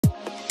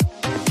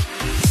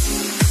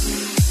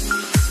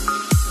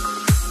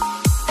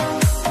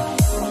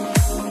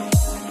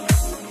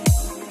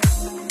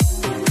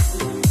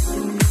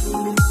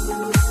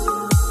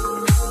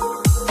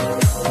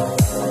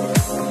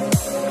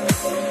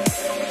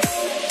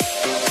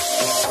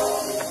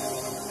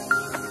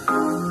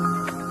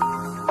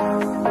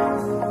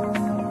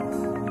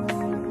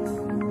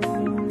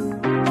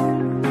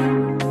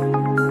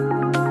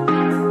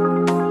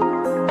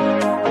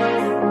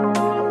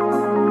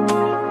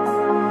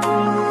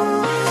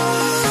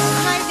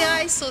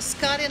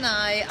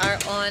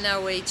on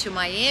our way to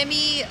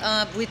Miami.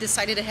 We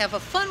decided to have a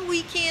fun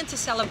weekend to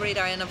celebrate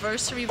our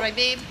anniversary, right,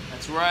 babe?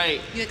 That's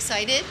right. You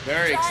excited?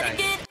 Very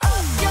excited.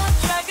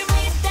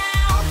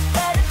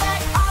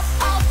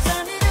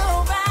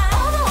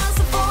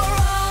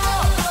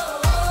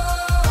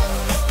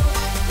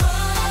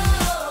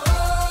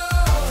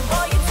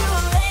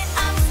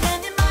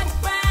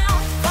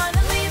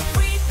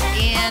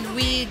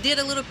 Did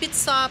a little pit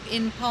stop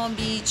in Palm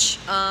Beach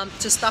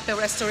to stop at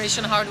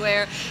Restoration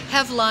Hardware,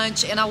 have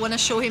lunch, and I want to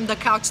show him the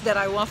couch that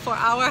I want for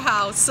our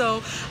house.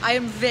 So I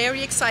am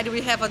very excited.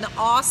 We have an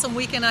awesome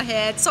weekend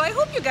ahead. So I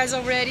hope you guys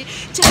are ready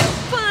to have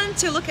fun,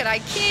 to look at eye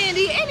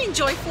candy, and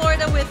enjoy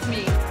Florida with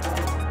me.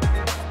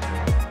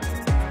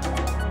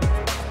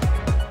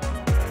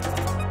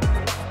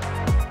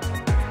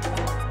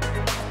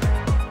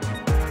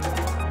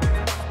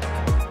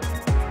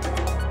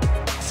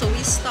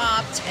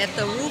 Stopped at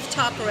the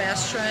rooftop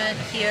restaurant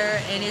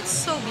here, and it's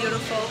so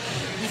beautiful.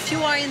 If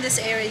you are in this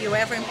area, you're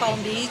ever in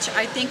Palm Beach,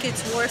 I think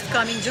it's worth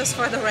coming just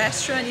for the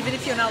restaurant, even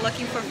if you're not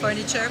looking for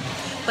furniture.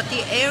 But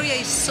the area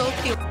is so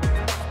cute.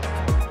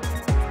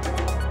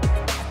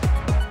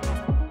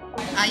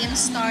 I am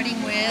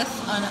starting with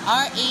an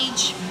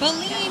RH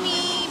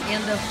Bellini,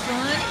 and the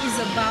fun is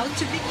about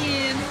to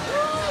begin.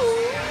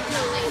 Woo!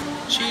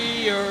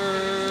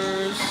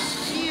 Cheers!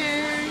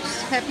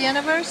 Cheers! Happy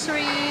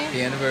anniversary!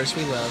 The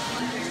anniversary, love.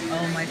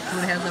 Oh, my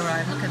food has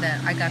arrived. Look at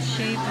that. I got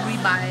shaved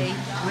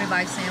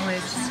ribeye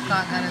sandwich.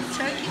 Scott got a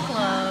turkey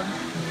club.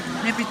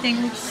 And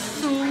everything looks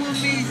so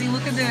amazing.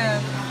 Look at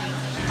that.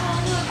 Oh,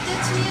 look,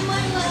 that's me and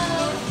my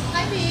love.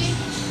 Hi, babe.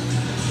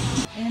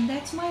 And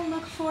that's my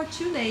look for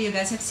today. You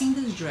guys have seen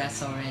this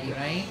dress already,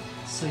 right?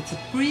 So it's a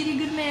pretty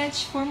good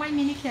match for my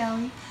mini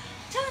Kelly.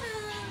 Ta-da!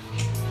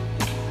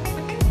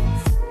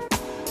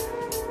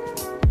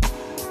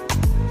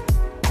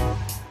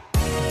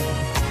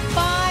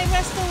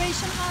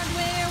 Restoration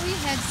Hardware. We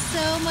had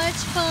so much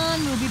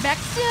fun. We'll be back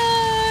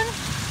soon.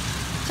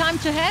 Time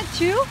to head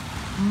to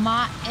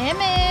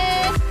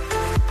Miami.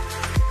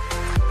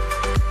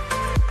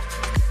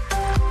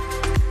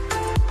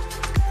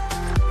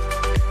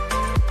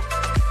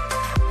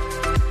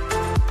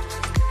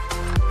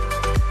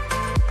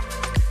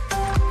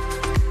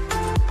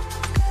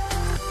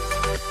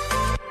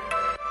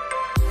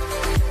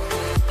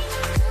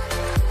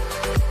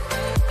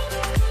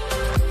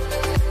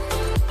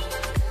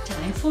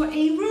 For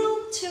a room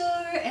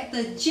tour at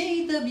the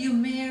JW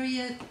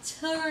Marriott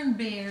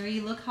Turnberry.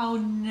 Look how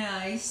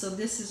nice. So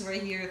this is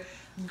right here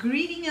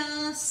greeting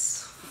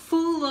us,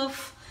 full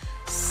of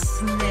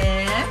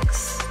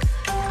snacks.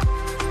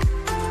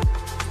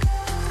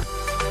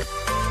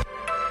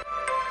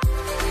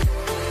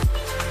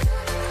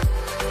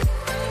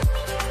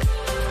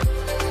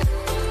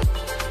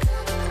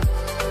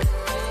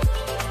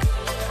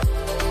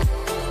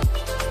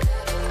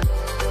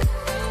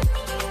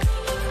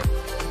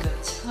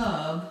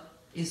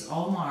 Is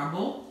all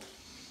marble,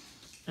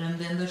 and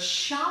then the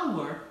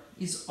shower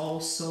is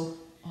also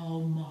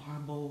all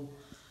marble.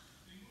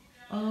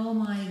 Oh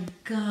my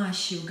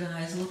gosh, you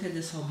guys, look at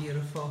this, how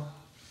beautiful.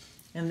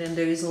 And then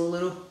there is a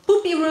little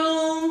poopy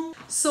room.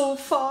 So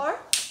far,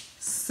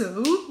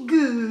 so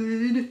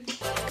good.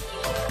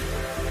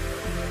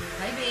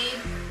 Hi,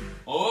 babe.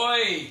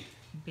 Oi!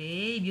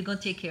 Babe, you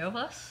gonna take care of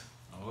us?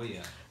 Oh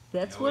yeah.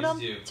 That's what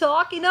I'm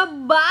talking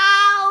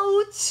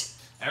about.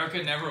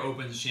 Erica never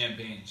opens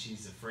champagne.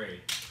 She's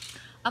afraid.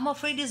 I'm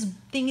afraid this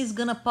thing is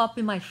gonna pop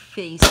in my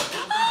face. Babe,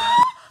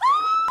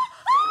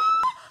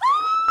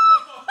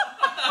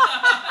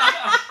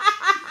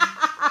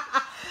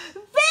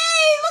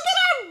 look at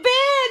our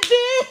bed,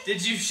 babe.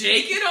 Did you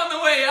shake it on the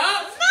way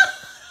up?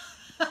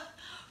 No.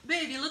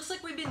 Babe, it looks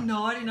like we've been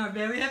gnawing our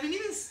bed. We haven't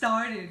even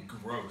started.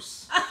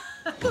 Gross.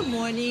 Good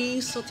morning.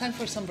 So time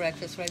for some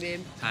breakfast, right,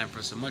 babe? Time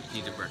for some much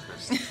needed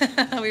breakfast.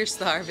 We're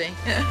starving.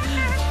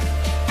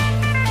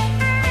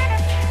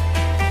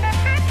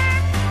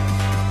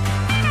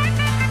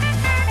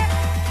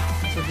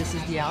 This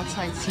is the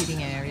outside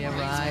seating area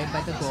right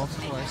by the golf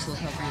course. Look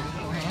how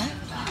beautiful,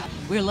 huh?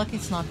 We're lucky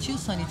it's not too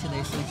sunny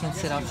today, so we can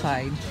sit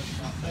outside.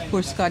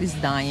 Poor Scott is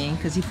dying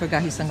because he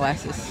forgot his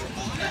sunglasses.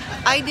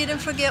 I didn't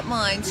forget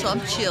mine, so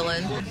I'm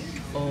chilling.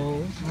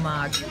 Oh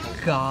my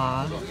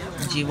God.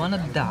 Do you want to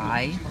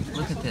die?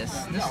 Look at this.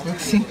 This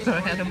looks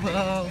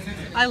incredible.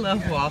 I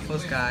love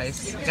waffles,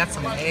 guys. Got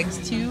some eggs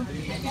too.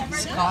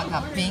 Scott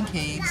got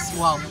pancakes.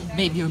 Wow,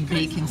 babe, your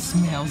bacon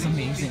smells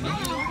amazing.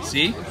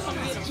 See?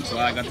 That's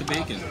why I got the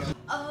bacon.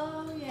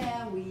 Oh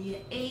yeah,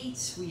 we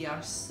ate. We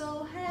are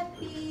so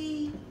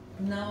happy.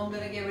 Now I'm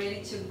gonna get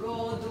ready to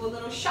go do a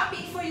little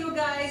shopping for you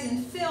guys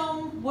and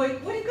film. What are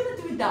you gonna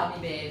do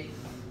without me, babe?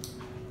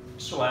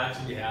 Just relax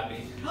and be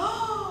happy.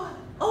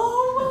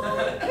 Oh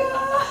my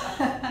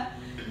God!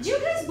 Do you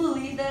guys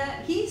believe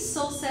that? He's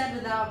so sad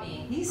without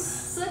me. He's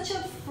such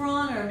a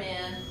fronter,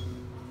 man.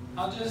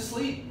 I'll just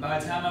sleep. By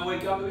the time I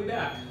wake up, I'll be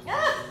back.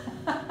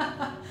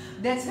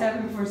 That's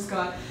heaven for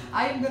Scott.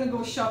 I am gonna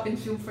go shop and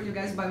film for you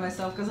guys by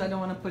myself because I don't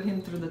want to put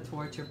him through the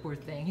torture. Poor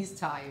thing. He's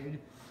tired.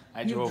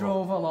 You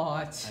drove a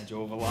lot. I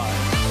drove a lot.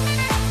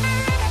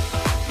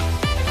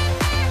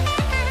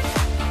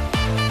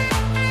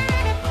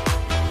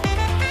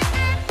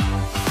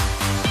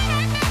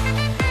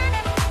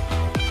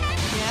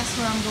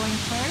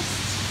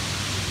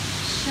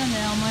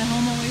 Chanel, my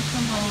home away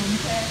from home.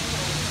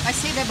 I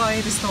say that about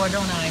every store,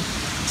 don't I?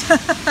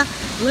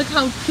 Look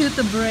how cute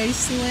the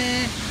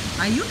bracelet.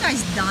 Are you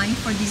guys dying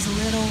for these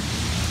little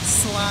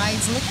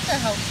slides? Look at that,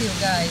 how cute,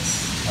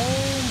 guys.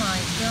 Oh my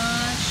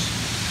gosh.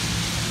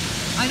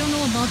 I don't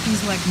know about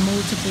these like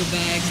multiple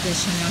bags that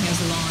Chanel has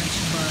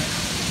launched, but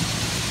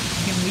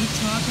can we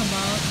talk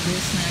about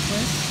this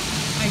necklace?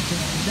 I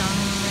just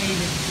died.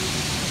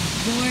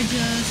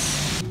 Gorgeous.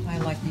 I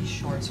like these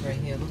shorts right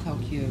here. Look how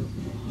cute.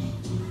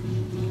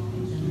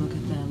 And look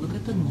at that. Look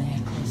at the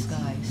necklace,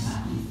 guys.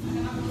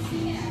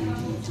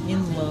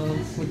 In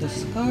love with the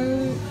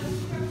skirt.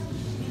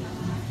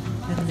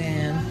 And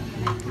then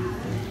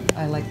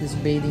I like this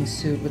bathing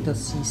suit with the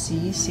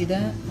CC. See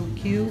that? How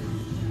cute.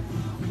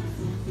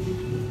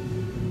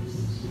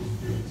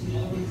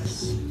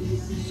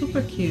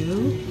 Super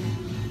cute.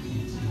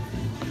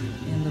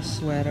 And the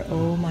sweater.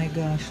 Oh my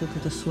gosh, look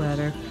at the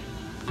sweater.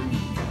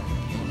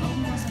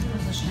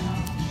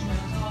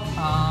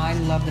 I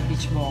love the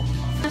beach ball.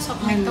 Olha só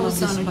como é que tá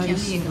usando aqui,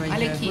 amiga. Right Olha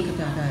there. aqui, Look at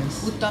that,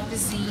 guys. o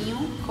topzinho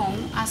com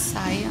a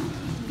saia.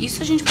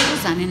 Isso a gente pode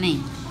usar,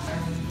 neném.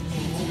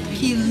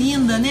 Que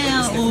linda, né?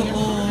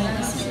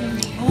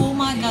 Oh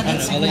my God,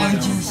 that's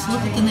gorgeous.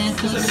 Look at the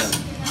necklace.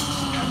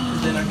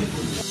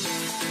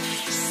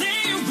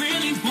 Say you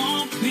really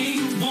want me.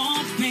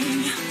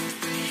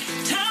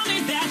 Tell me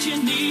that you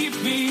need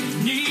me.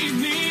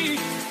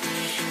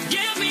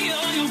 Give me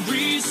all your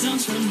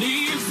reasons for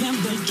leaving,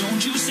 but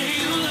don't you say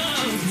you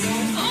love me.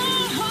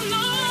 Oh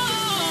no,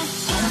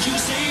 don't you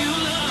say you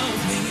love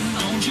me.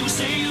 Don't you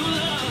say you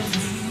love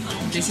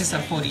me. This is a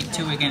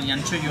 42 again.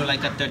 I'm sure you're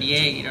like a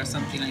 38 or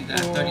something like that,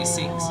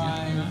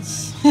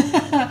 36.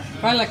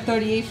 Right, like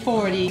 38,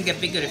 40. Get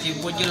bigger if you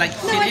would. You like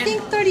No, fit I in?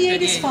 think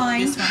 38 is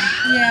fine. This one.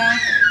 Yeah.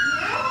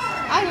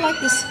 I like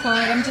the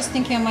skirt. I'm just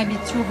thinking it might be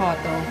too hot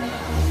though.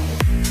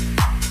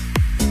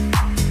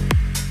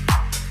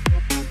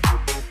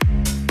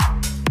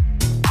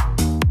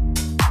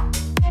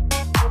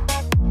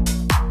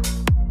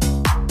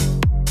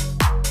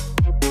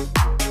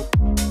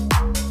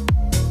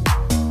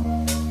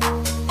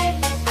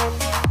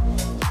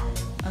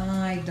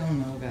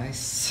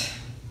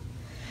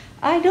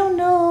 I don't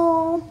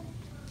know.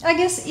 I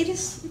guess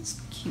it's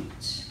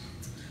cute,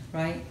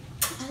 right?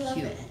 I love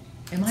it.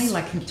 Am I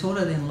like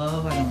totally in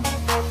love? I don't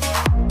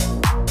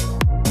know.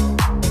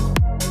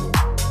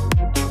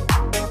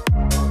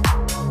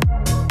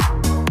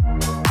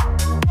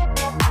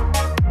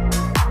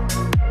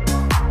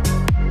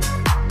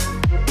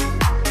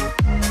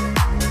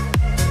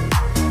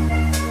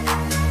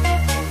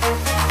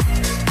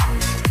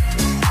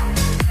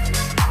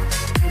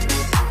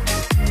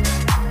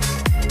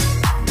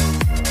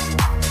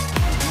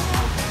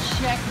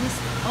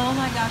 Oh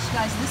my gosh,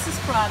 guys, this is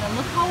Prada.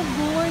 Look how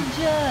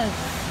gorgeous.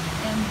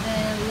 And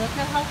then look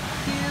at how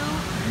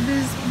cute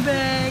this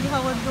bag,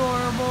 how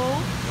adorable.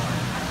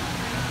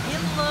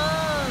 In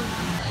love.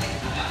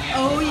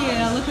 Oh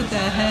yeah, look at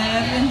that.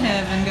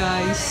 Heaven,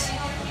 guys.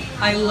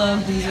 I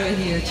love these right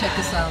here. Check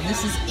this out.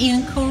 This is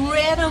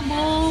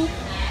incredible.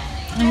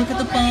 And look at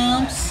the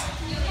pumps.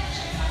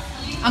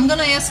 I'm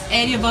gonna ask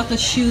Eddie about the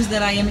shoes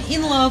that I am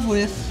in love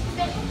with.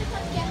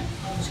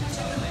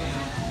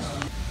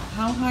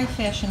 How high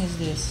fashion is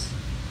this?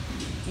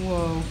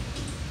 Whoa.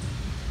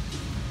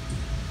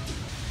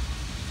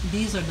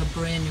 These are the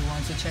brand new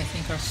ones, which I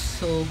think are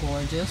so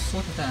gorgeous.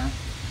 Look at that.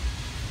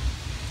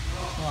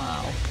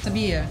 Wow.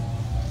 Sabia?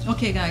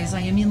 Okay guys,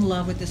 I am in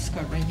love with this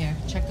skirt right here.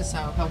 Check this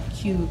out, how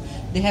cute.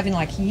 They have in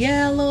like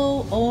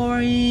yellow,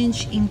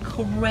 orange,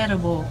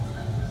 incredible.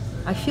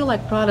 I feel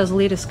like Prada's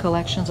latest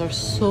collections are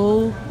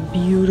so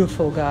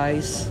beautiful,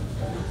 guys.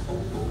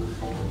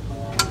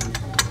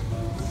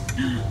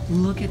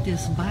 Look at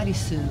this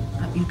bodysuit.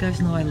 You guys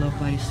know I love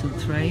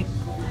bodysuits, right?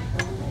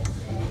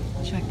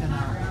 Check that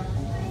out.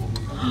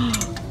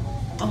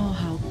 Oh,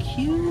 how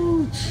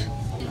cute.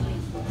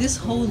 This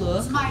whole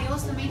look. Os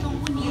maiôs também estão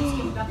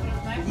bonitos, que dá pra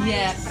não é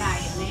Yes. de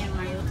praia, né?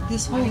 Maiô.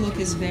 This whole look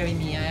is very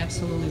me. I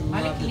absolutely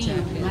Olha love que the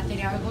lindo, o jacket.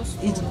 material é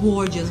gostoso. It's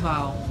gorgeous,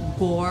 Val.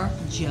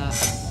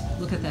 Gorgeous.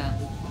 Look at that.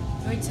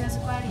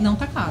 840. Não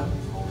tá caro.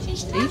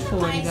 Gente,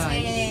 840, mas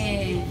guys.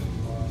 é...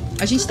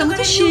 A gente tá Tudo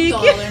muito agora é chique.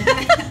 $1000, né?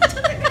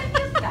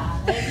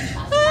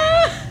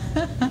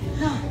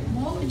 Não,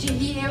 morro de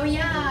rir, eu e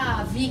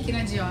a Vicky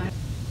na Dior.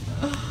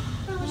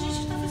 Não, a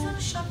gente tá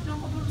fazendo shopping, não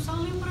compramos só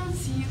uma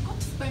lembrancinha.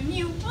 Quanto foi?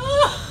 1000?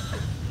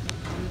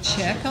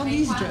 Check out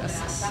these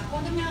dresses. Da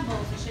cor da minha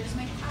bolsa, achei eles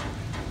meio caros.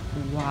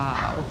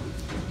 Wow.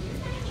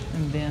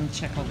 And then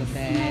check out the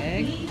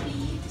bag.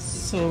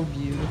 So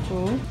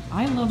beautiful.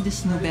 I love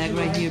this new bag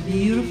right here.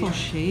 Beautiful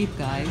shape,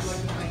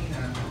 guys.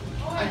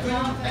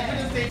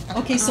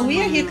 Okay, so we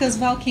are here because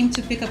Val came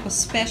to pick up a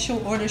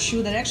special order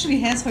shoe that actually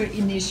has her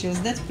initials.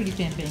 That's pretty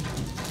pimping.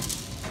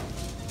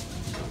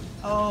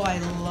 Oh, I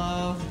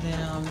love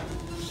them.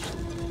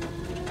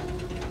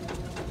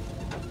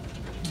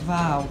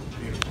 Wow.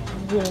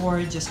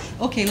 Gorgeous.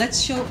 Okay,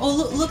 let's show.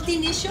 Oh, look the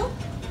initial.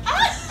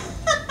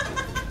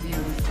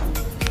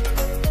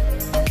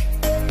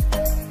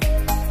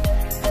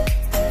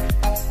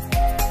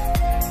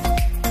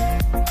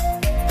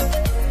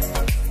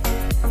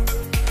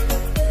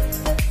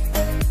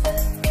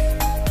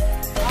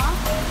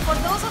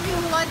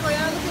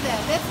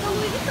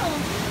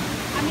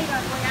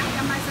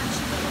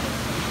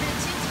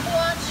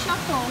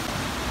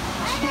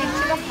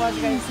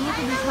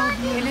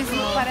 Eles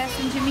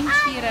parecem de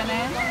mentira,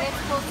 né?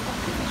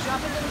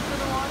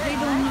 They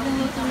don't even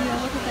look real.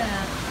 Look at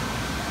that.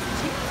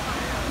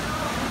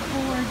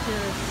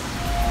 Gorgeous.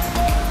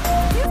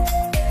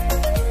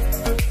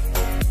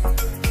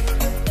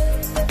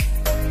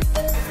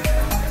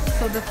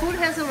 So the food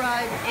has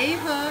arrived.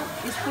 Ava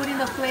is putting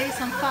the place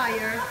on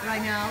fire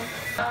right now.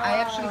 I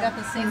actually got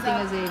the same thing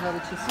as Ava,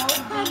 which is so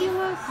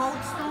fabulous.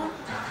 Cold Stone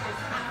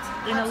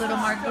in a little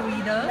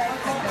margarita.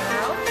 Check that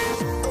out.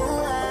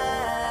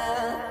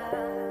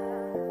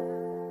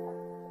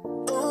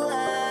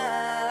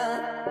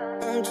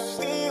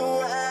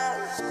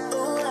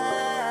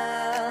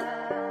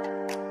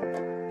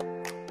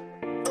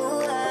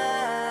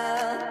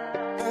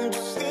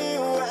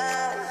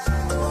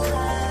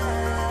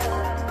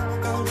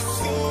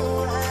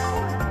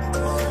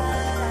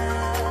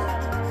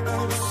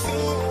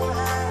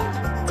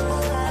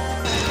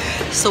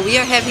 So we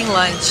are having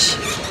lunch,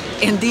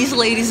 and these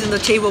ladies in the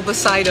table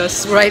beside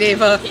us, right,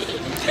 Ava?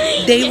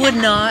 They would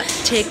not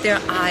take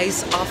their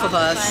eyes off of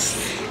us,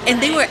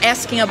 and they were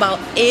asking about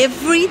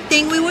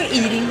everything we were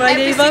eating, right,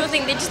 Every Ava? single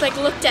thing. They just like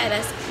looked at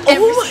us.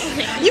 Oh,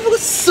 it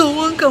was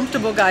so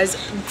uncomfortable, guys.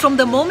 From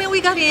the moment we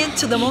got in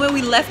to the moment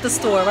we left the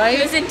store, right?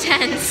 It was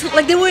intense.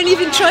 Like they weren't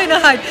even trying to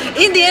hide.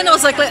 In the end, I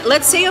was like,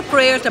 let's say a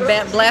prayer to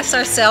bless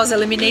ourselves,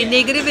 eliminate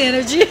negative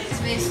energy.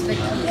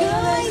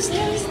 Guys,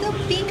 there is the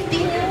pink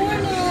Dior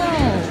now.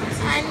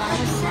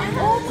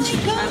 Oh my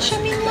gosh,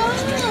 I'm in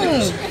love.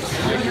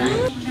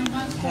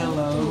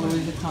 Hello,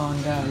 Louis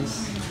Vuitton,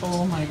 guys.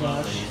 Oh my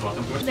gosh.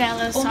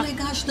 Oh my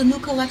gosh, the new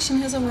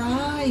collection has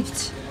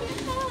arrived.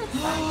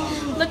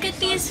 Look at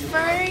these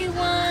furry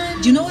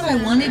ones. Do you know what I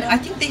wanted? I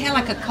think they had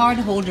like a card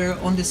holder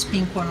on this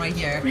pink one right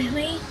here.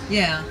 Really?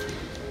 Yeah.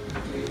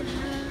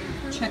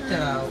 Check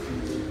that out.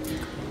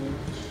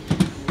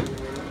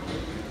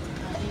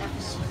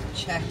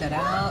 Check that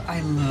out.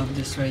 I love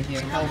this right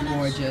here. How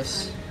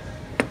gorgeous.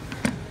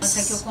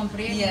 Essa que eu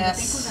comprei, ainda tem que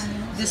Yes. usar,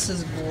 né? This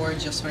is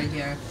gorgeous right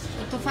here.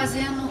 Eu tô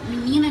fazendo,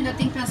 menina, ainda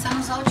tem que pensar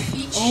nos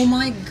outfits. Oh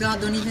my god,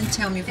 don't even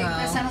tell me, Tem que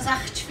pensar Val. nos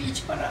outfits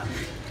para...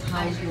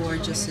 How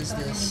gorgeous is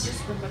this?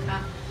 Desculpa,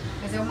 tá?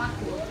 Mas é uma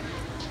cor.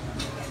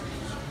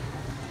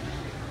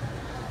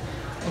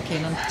 Okay,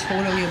 and I'm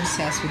totally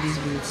obsessed with these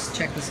boots.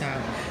 Check this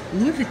out.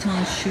 Louis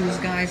Vuitton shoes,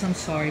 guys, I'm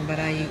sorry, but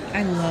I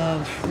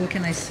love, what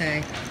can I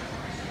say?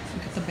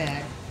 Look at the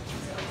bag.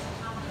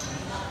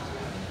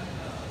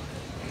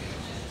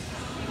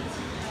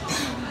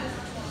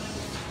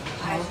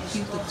 How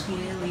cute the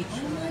twirly.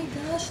 Oh my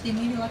gosh, they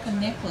made it like a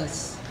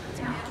necklace.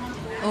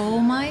 Oh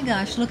my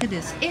gosh, look at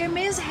this.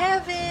 Hermes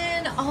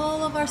Heaven!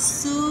 All of our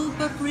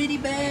super pretty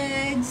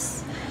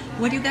bags.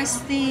 What do you guys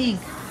think?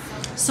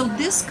 So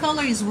this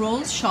color is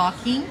Rose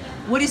Shocking.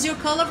 What is your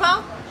color,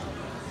 Val?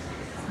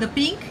 The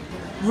pink?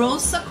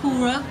 Rose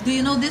Sakura. Do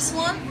you know this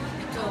one?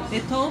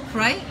 Taupe,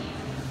 right?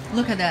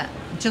 Look at that.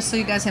 Just so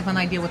you guys have an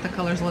idea what the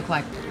colors look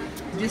like.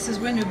 This is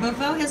brand new, but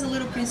Val has a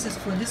little princess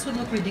foot. This would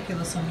look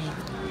ridiculous on me.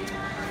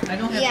 I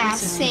don't have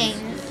princess feet.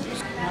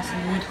 Nossa,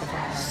 muito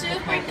confortável.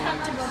 Super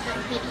comfortable for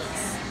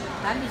babies.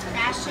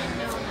 Fashion,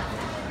 no.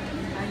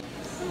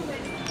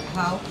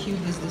 How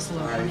cute does this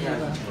look on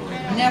Eva?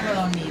 Never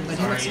on me, but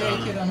it looks very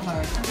cute on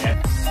her.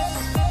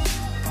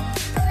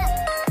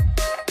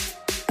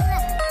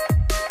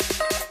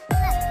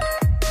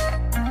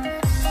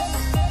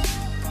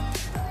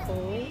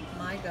 Oh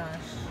my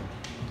gosh.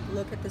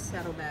 Look at the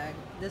saddlebag.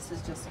 This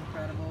is just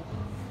incredible.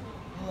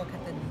 Look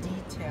at the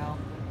detail.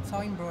 It's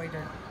all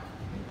embroidered.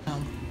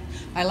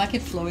 I like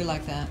it flowy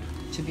like that,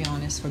 to be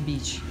honest, for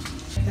beach.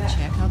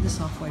 Check out this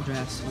off-white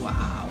dress.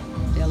 Wow.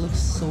 That looks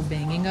so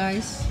banging,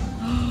 guys.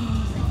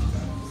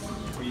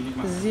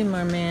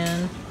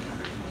 Zimmerman.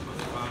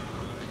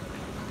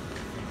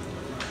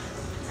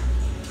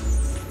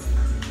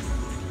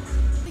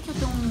 Eu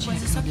tenho uma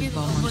coisa, só que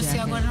você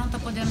agora não tá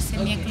podendo ser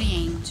minha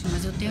cliente,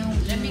 mas eu tenho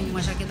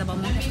uma jaqueta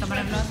Balmain que fica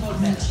maravilhosa.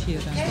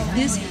 Mentira.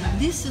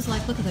 This is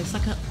like, look at that, it's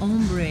like an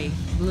ombre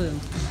blue.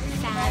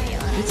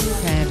 Fabulous. It's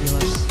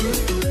fabulous.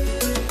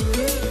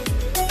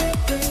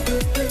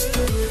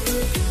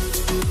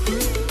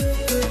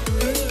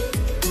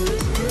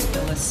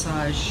 The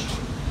Lesage.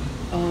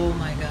 Oh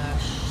my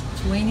gosh.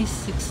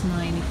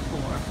 $26.94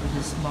 for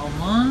this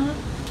Balmain.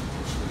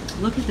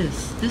 Look at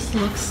this. This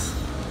looks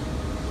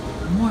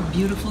more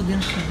beautiful than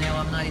Chanel,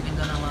 I'm not even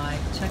gonna lie.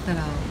 Check that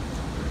out.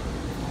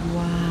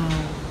 Wow.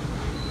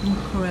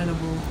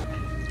 Incredible.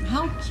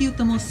 How cute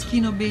the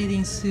Moschino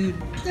bathing suit.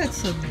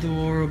 That's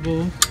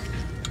adorable.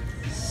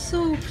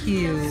 So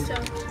cute.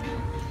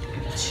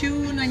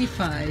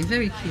 $2.95.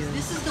 Very cute.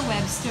 This is the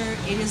Webster.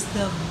 It is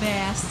the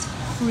best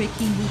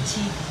freaking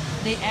boutique.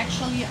 They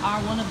actually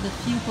are one of the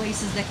few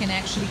places that can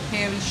actually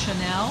carry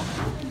Chanel.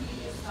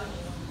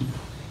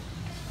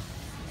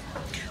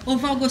 Ô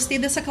Val, gostei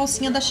dessa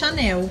calcinha da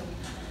Chanel.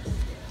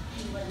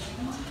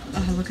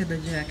 Oh, look at the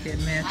jacket,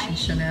 matching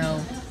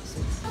Chanel.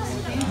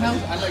 How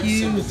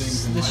cute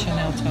the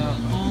Chanel top.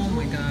 Oh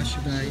my gosh,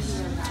 you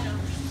guys.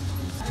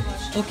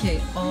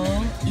 Okay,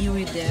 all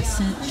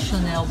iridescent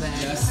Chanel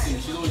bags.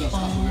 Oh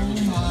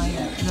my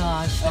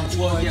gosh, that's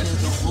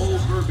gorgeous.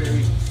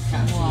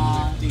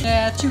 Wow.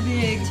 Yeah, too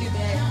big. Too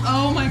big.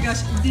 Oh my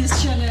gosh, these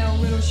Chanel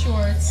little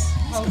shorts.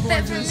 How gorgeous.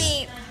 They're for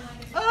me.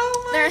 Oh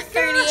my They're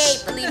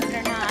gosh. 38, believe it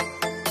or not.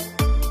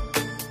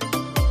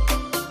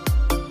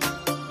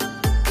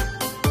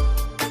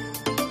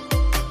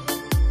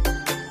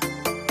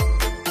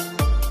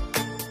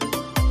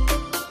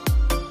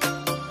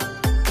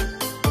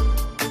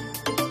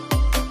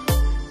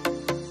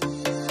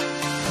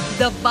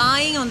 The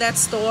buying on that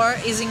store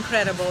is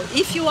incredible.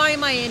 If you are in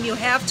Miami, you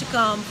have to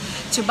come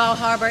to Bal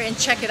Harbour and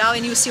check it out,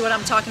 and you'll see what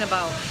I'm talking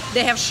about.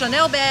 They have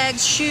Chanel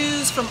bags,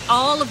 shoes from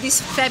all of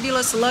these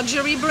fabulous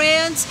luxury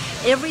brands.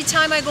 Every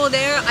time I go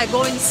there, I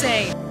go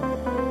insane.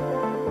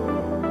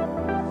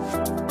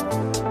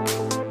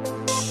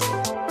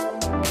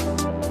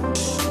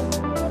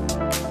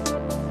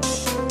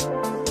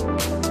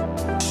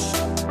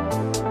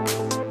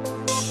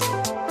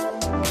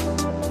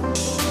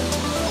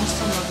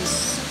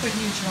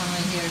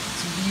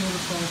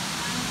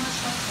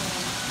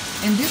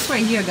 And this right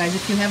here, guys,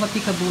 if you have a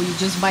peekaboo, you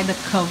just buy the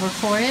cover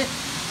for it,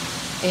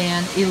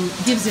 and it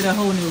gives it a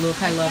whole new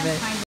look. I love it.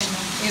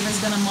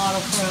 Ava's gonna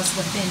model for us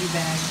the Fendi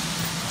bag.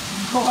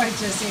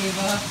 Gorgeous,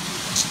 Ava.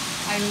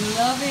 I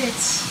love it.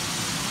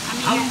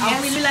 I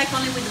really like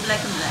only with the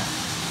black and black,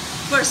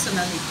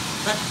 personally.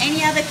 But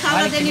any other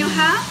color that you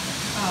have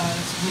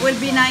would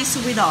be nice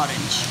with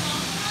orange.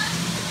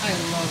 I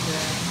love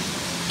that.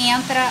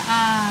 Entra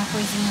a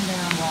coisinha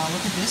dela. Wow,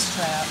 look at this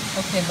strap.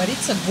 Okay, but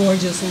it's a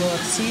gorgeous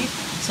look, see?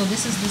 So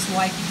this is this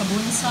white peekaboo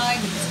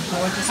inside with this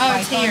gorgeous it's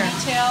python here.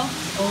 detail.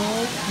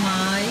 Oh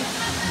my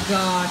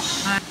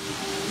gosh.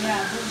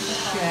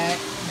 Check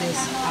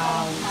this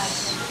out.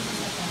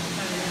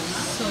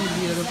 So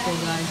beautiful,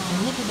 guys.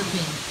 And look at the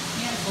pink.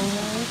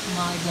 Oh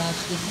my gosh,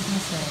 this is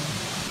insane.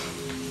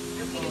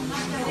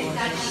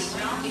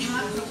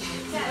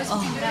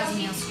 Oh,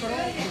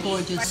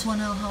 gorgeous.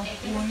 Wow, how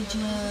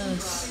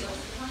gorgeous.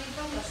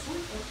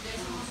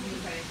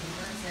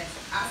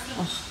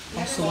 Oh,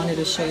 also wanted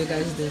to show you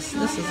guys this.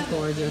 This is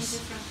gorgeous.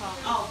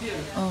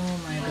 Oh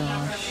my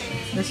gosh.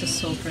 This is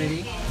so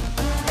pretty.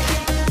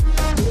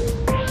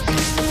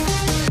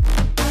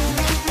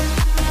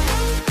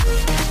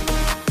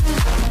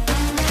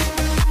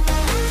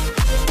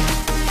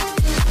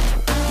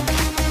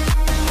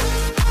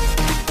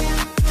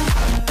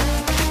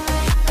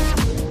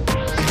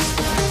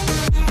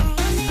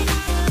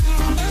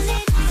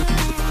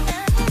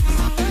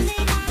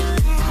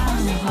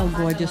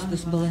 Gorgeous,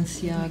 this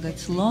Balenciaga.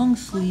 It's long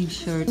sleeve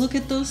shirt. Look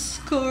at the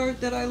skirt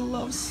that I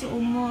love so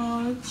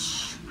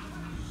much.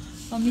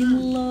 I'm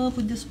in love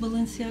with this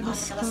Balenciaga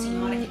skirt.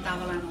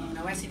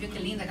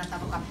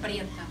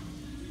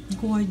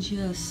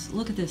 Gorgeous.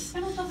 Look at this.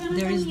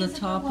 There is the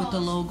top with the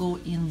logo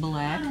in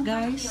black,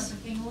 guys.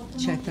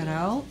 Check that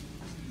out.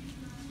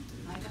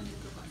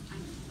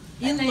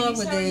 In love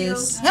with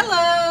this.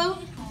 Hello!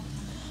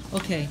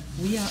 Okay,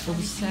 we are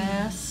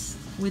obsessed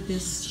with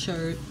this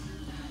shirt.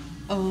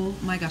 Oh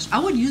my gosh, I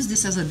would use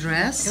this as a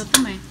dress. Eu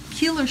também.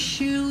 Killer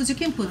shoes, you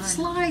can put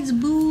slides,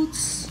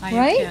 boots, Ai,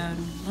 right? eu quero.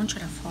 Vamos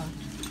tirar foto.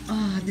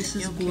 Ah, this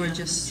is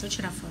gorgeous. Deixa eu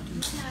tirar foto.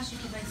 Você acha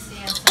que vai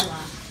ser essa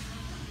lá?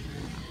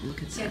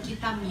 Look at Esse that. aqui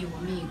tá 1000,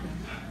 amiga.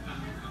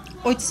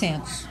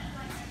 800.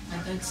 Vai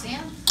ter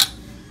 800?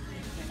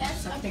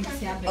 Só que tem que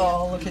ser aberto.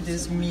 Oh, look at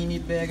this mini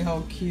bag,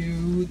 how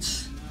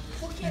cute.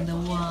 And the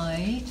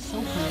white,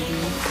 so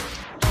pretty.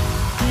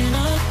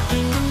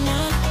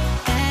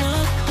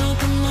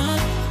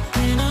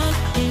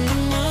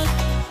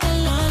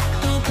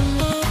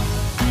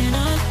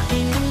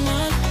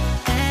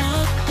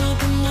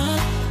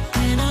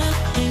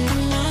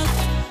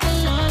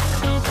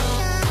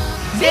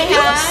 They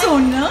look so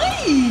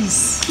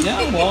nice.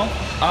 Yeah, well,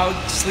 I was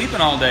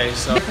sleeping all day,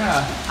 so.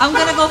 Yeah. I'm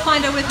gonna go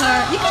find her with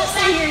her. You can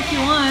stay here if you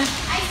want.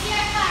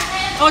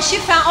 Oh, she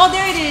found. Oh,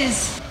 there it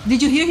is.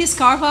 Did you hear his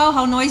car, Val?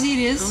 How noisy it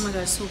is? Oh my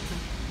god, super.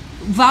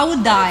 Val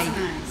will die.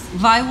 Nice.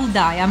 Val will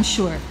die, I'm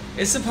sure.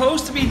 It's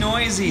supposed to be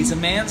noisy. It's a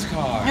man's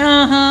car.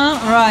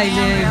 Right,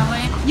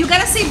 babe. You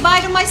gotta say bye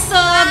to my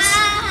subs.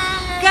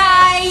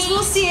 Guys,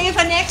 we'll see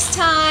Ava next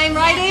time.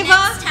 Right, Ava?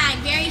 Next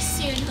time, very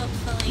soon,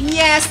 hopefully.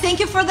 Yes, thank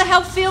you for the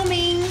help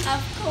filming.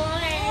 Of course.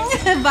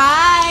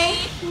 Bye.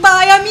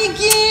 Bye,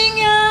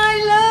 amiguinha. I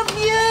love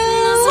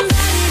you.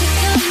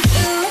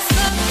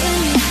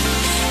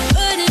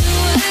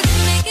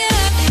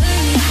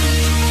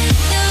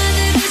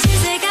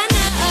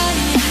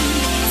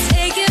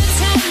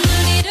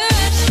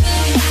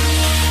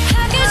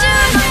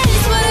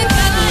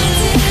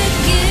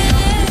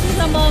 This is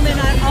a moment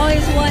I've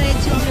always wanted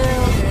to do,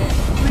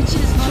 which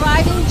is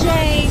driving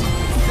Jay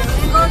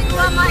and go through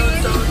a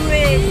Miami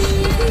bridge.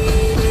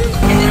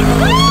 And then,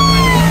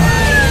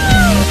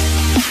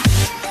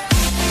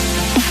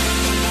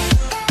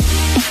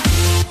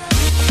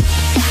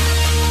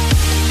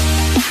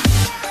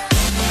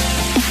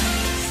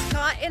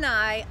 and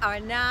I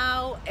are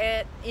now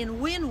in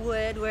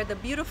Wynwood, where the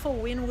beautiful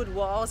Wynwood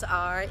walls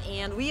are,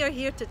 and we are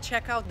here to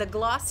check out the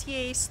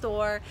Glossier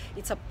store.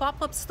 It's a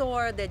pop-up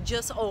store that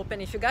just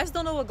opened. If you guys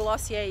don't know what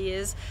Glossier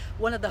is,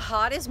 one of the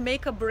hottest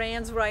makeup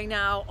brands right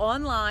now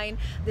online.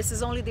 This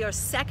is only their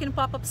second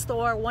pop-up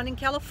store, one in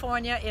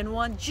California and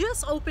one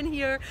just opened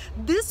here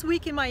this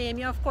week in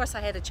Miami. Of course, I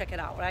had to check it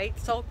out, right?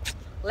 So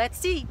let's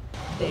see.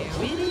 There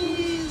it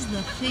is,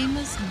 the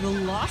famous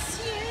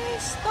Glossier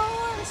store.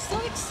 I'm so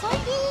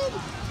excited.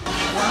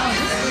 Wow,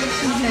 this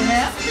place is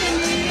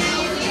happening.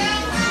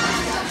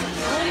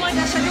 Oh my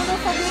gosh, I don't know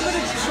if I'll be able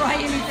to try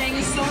anything.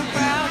 It's so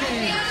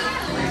crowded.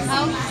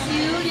 How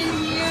cute in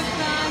here,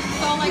 guys.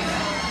 It's all like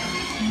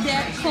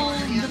decor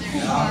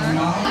decor.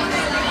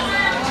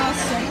 Oh,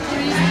 so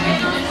pretty.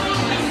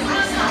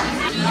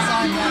 These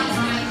are the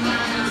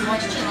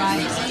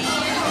moisturizing.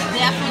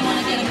 Definitely want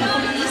to get a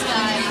couple of these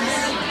guys.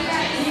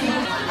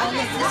 Oh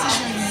look, this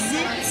is a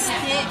zip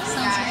stick.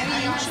 Sounds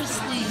very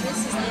interesting. This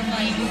is the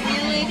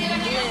Idyllic Lip,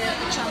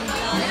 which I'm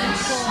dying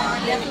for.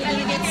 Definitely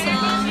gonna get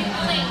some.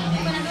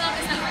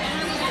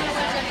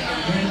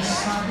 This is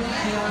what it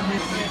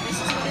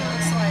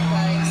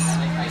looks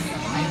like, guys.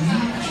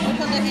 Look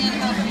on the hand,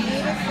 how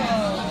beautiful.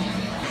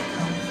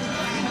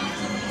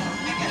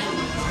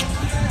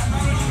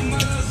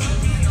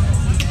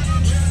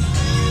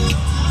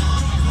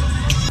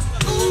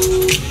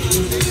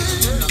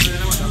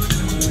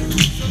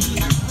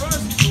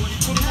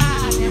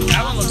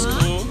 That one looks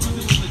cool.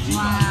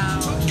 Wow.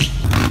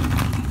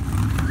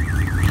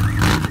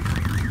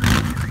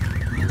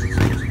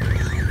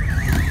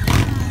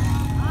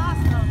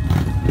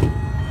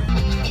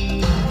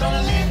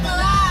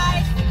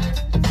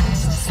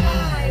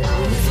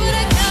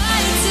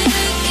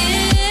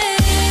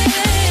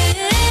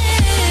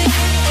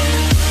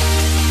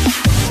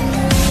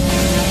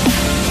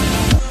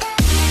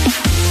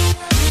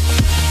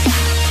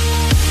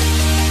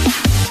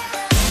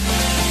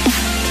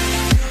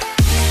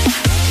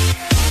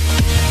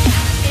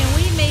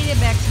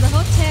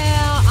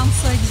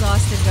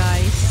 Exhausted,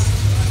 guys.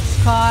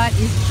 Scott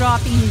is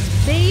dropping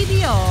his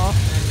baby off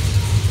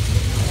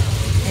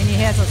and he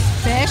has a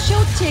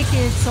special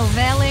ticket, so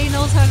valet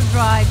knows how to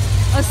drive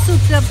a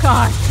souped up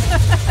car.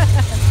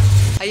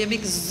 I am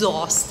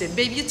exhausted.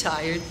 Baby, you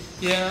tired?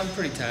 Yeah, I'm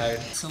pretty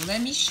tired. So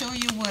let me show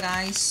you what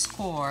I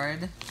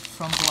scored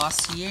from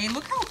Glossier.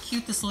 Look how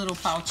cute this little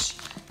pouch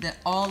that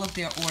all of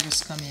their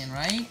orders come in,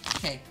 right?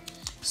 Okay,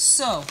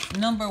 so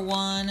number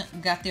one,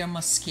 got their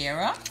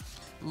mascara,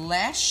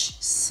 Lash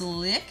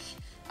Slick.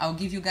 I'll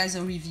give you guys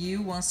a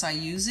review once I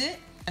use it.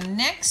 And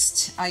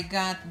next, I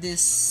got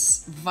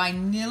this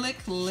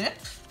Vinylic Lip.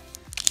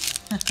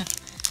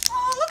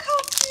 Oh, look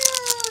how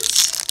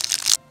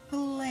cute!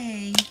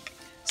 Play.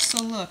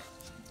 So look,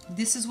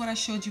 this is what I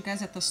showed you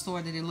guys at the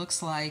store that it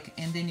looks like.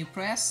 And then you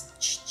press,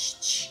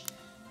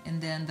 and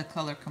then the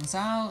color comes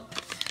out.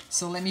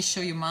 So let me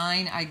show you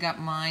mine. I got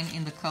mine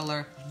in the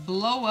color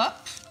Blow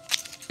Up.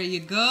 There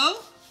you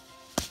go.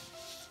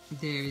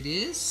 There it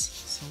is.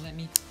 So let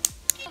me...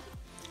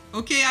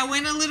 Okay, I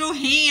went a little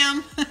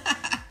ham.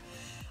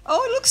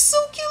 Oh, it looks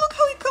so cute. Look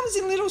how it comes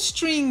in little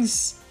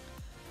strings.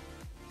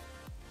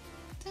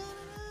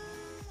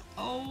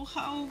 Oh,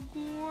 how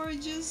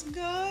gorgeous,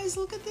 guys.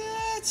 Look at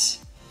that.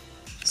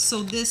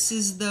 So this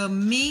is the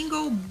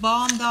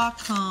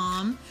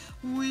MangoBomb.com,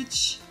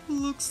 which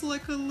looks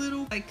like a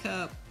little, like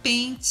a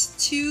paint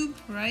tube,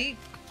 right?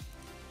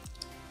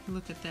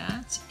 Look at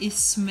that. It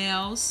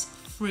smells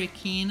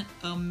freaking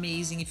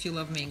amazing if you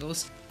love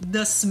mangoes.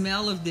 The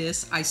smell of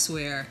this, I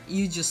swear,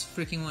 you just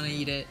freaking want to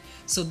eat it.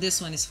 So this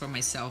one is for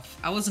myself.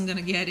 I wasn't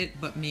gonna get it,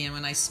 but man,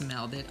 when I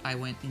smelled it, I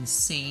went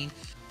insane.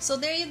 So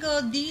there you go.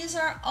 These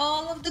are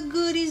all of the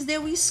goodies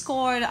that we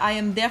scored. I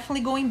am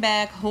definitely going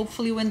back,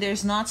 hopefully when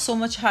there's not so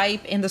much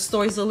hype and the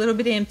store is a little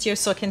bit emptier,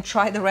 so I can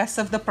try the rest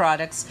of the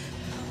products.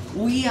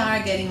 We are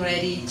getting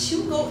ready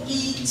to go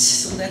eat.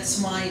 So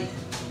that's my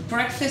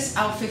breakfast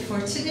outfit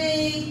for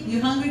today. You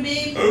hungry,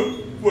 babe?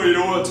 Oh, well, you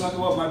don't want to talk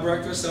about my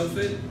breakfast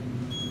outfit?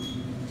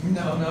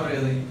 No, not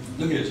really.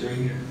 Look at it right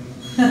here.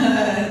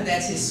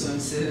 That's his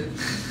swimsuit.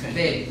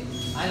 Babe,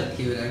 I look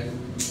cuter.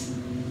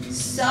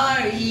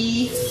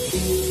 Sorry.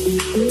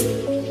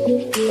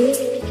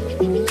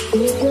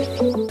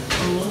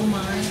 Oh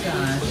my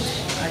gosh,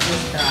 I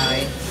just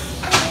died.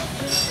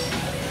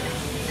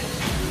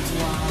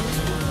 Wow.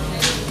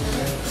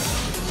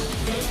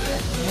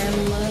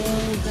 Hello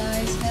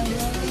guys,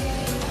 hello.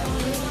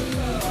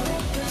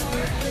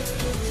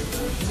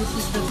 This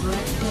is the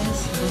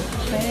breakfast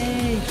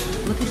buffet.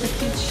 Look at the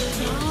cute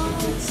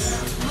shots.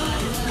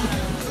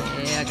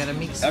 Yeah, I gotta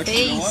make space.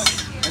 Actually, you know what?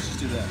 Let's just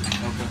do that.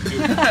 Okay.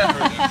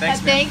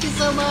 Thanks, man. Thank you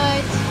so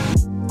much.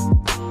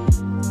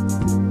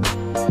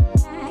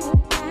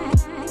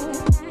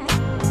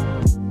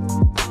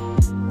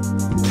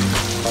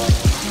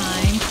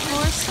 Time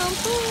for some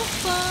pool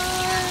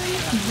fun.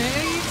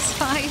 Very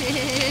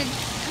excited.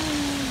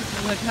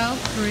 Look how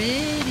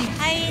pretty.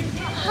 Hi.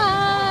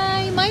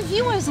 Hi, my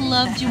viewers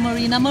loved you,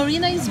 Marina.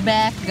 Marina is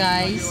back,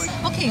 guys.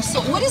 Okay,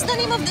 so what is the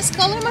name of this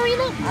color,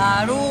 Marina?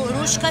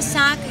 Rouge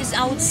Casac is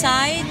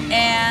outside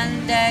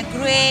and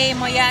gray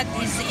Moyat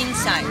is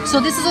inside. So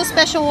this is a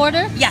special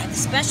order? Yeah, the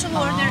special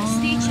order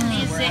stitching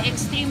is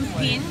extreme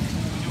pin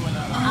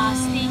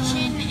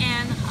stitching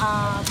and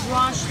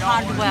brushed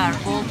hardware,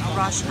 gold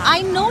brush hardware.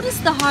 I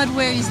noticed the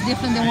hardware is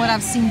different than what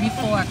I've seen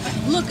before.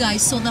 Look,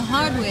 guys, so the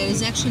hardware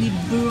is actually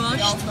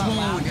brushed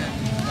gold.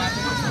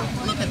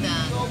 Look at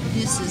that.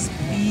 This is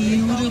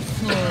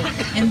beautiful.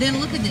 And then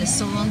look at this.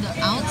 So on the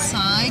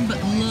outside, but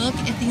look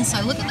at the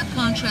inside. Look at the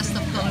contrast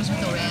of colors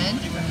with the red.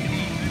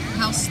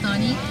 How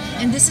stunning.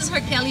 And this is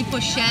her Kelly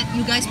pochette.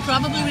 You guys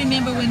probably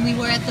remember when we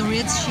were at the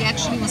Ritz, she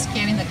actually was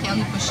carrying the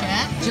Kelly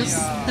pochette. Just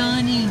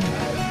stunning.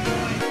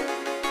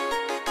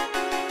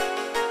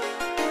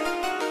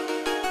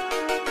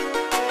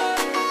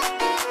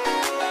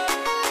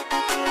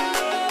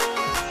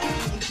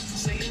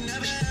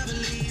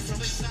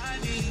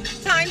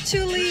 Time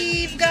to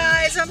leave,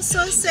 guys. I'm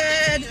so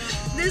sad.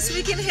 This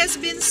weekend has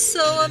been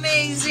so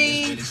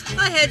amazing.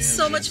 I had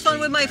so much fun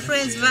with my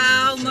friends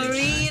Val,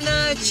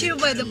 Marina,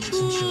 chilled by the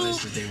pool,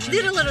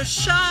 did a little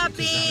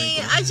shopping.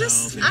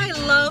 I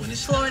love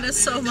Florida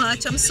so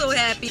much. I'm so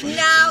happy.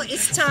 Now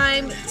it's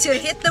time to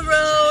hit the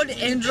road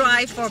and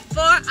drive for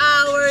 4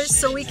 hours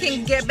so we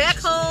can get back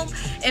home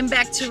and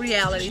back to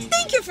reality.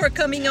 Thank you for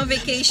coming on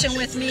vacation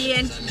with me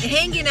and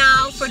hanging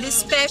out for this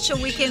special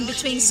weekend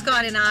between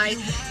Scott and I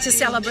to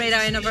celebrate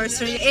our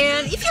anniversary.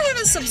 And if you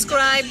haven't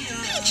subscribed,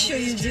 make sure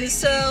you do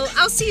so.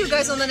 I'll see you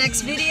guys on the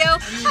next video.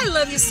 I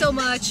love you so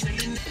much.